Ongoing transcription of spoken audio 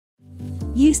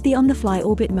Use the on-the-fly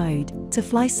orbit mode to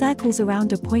fly circles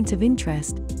around a point of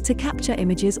interest to capture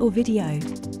images or video.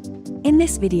 In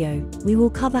this video, we will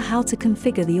cover how to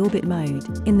configure the orbit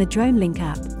mode in the DroneLink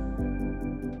app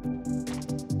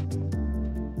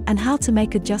and how to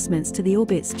make adjustments to the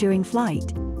orbits during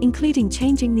flight, including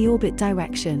changing the orbit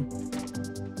direction.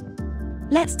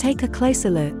 Let's take a closer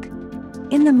look.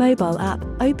 In the mobile app,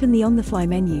 open the on-the-fly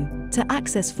menu to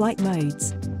access flight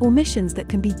modes or missions that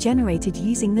can be generated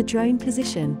using the drone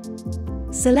position.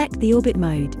 Select the orbit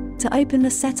mode to open the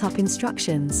setup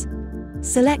instructions.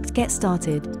 Select Get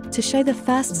Started to show the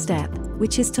first step,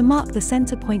 which is to mark the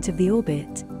center point of the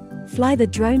orbit. Fly the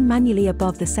drone manually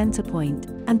above the center point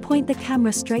and point the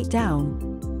camera straight down.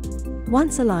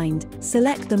 Once aligned,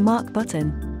 select the Mark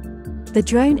button. The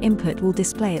drone input will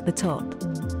display at the top.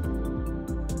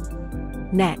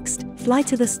 Next, fly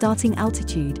to the starting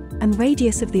altitude and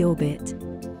radius of the orbit.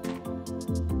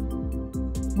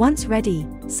 Once ready,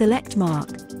 select Mark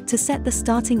to set the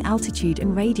starting altitude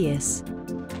and radius.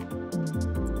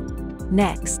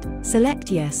 Next,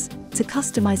 select Yes to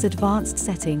customize advanced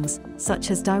settings,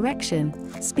 such as direction,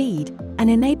 speed, and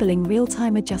enabling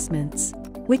real-time adjustments,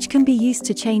 which can be used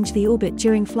to change the orbit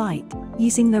during flight,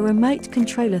 using the remote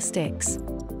controller sticks.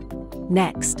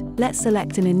 Next, let's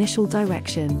select an initial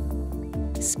direction,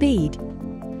 speed,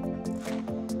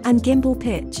 and gimbal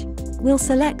pitch. We'll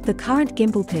select the current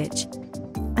gimbal pitch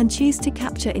and choose to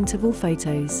capture interval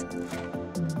photos.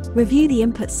 Review the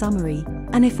input summary,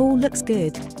 and if all looks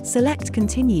good, select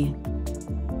Continue.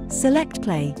 Select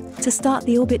Play to start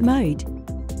the orbit mode.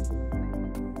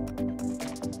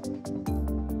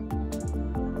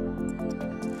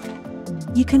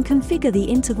 You can configure the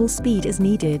interval speed as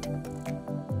needed.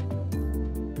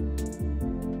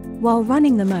 While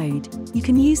running the mode, you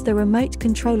can use the remote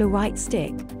controller right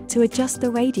stick to adjust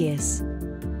the radius.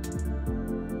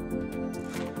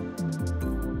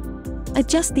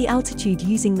 Adjust the altitude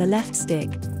using the left stick,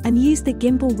 and use the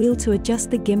gimbal wheel to adjust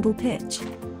the gimbal pitch.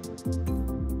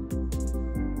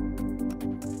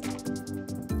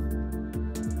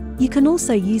 You can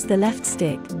also use the left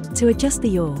stick to adjust the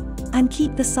yaw and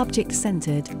keep the subject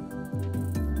centered.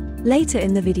 Later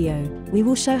in the video, we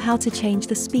will show how to change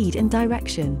the speed and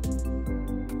direction.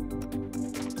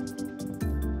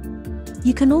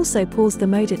 You can also pause the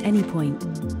mode at any point,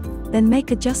 then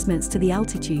make adjustments to the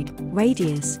altitude,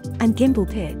 radius, and gimbal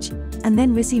pitch, and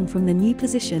then resume from the new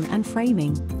position and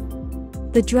framing.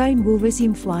 The drone will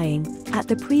resume flying at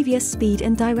the previous speed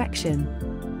and direction,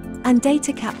 and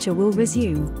data capture will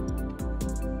resume.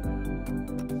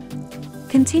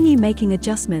 Continue making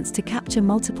adjustments to capture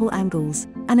multiple angles,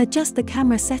 and adjust the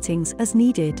camera settings as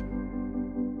needed.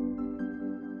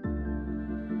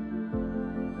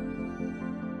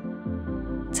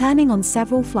 Turning on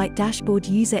several flight dashboard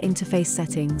user interface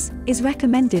settings is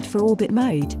recommended for orbit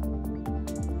mode.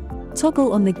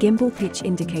 Toggle on the gimbal pitch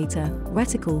indicator,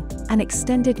 reticle, and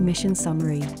extended mission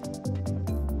summary.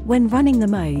 When running the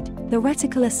mode, the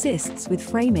reticle assists with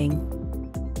framing.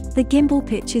 The gimbal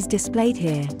pitch is displayed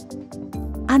here,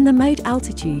 and the mode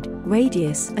altitude,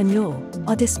 radius, and yaw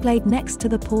are displayed next to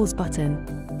the pause button.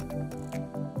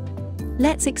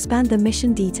 Let's expand the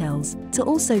mission details to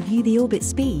also view the orbit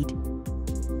speed.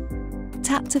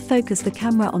 Tap to focus the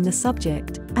camera on the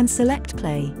subject, and select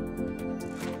Play.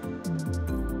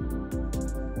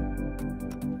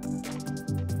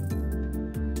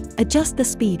 Adjust the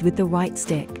speed with the right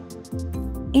stick.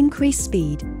 Increase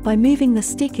speed by moving the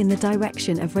stick in the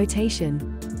direction of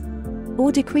rotation,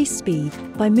 or decrease speed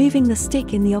by moving the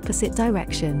stick in the opposite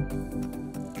direction.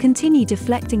 Continue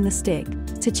deflecting the stick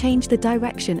to change the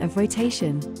direction of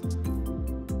rotation.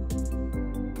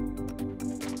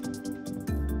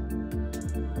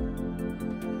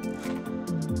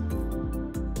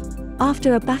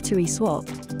 After a battery swap,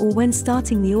 or when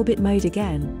starting the orbit mode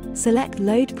again, select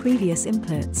Load Previous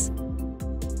Inputs.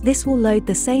 This will load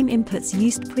the same inputs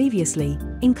used previously,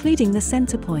 including the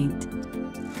center point.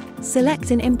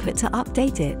 Select an input to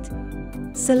update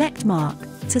it. Select Mark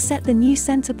to set the new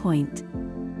center point.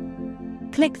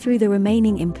 Click through the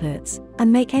remaining inputs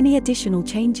and make any additional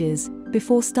changes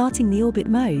before starting the orbit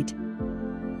mode.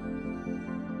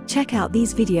 Check out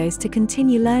these videos to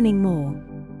continue learning more.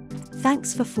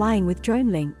 Thanks for flying with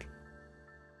DroneLink.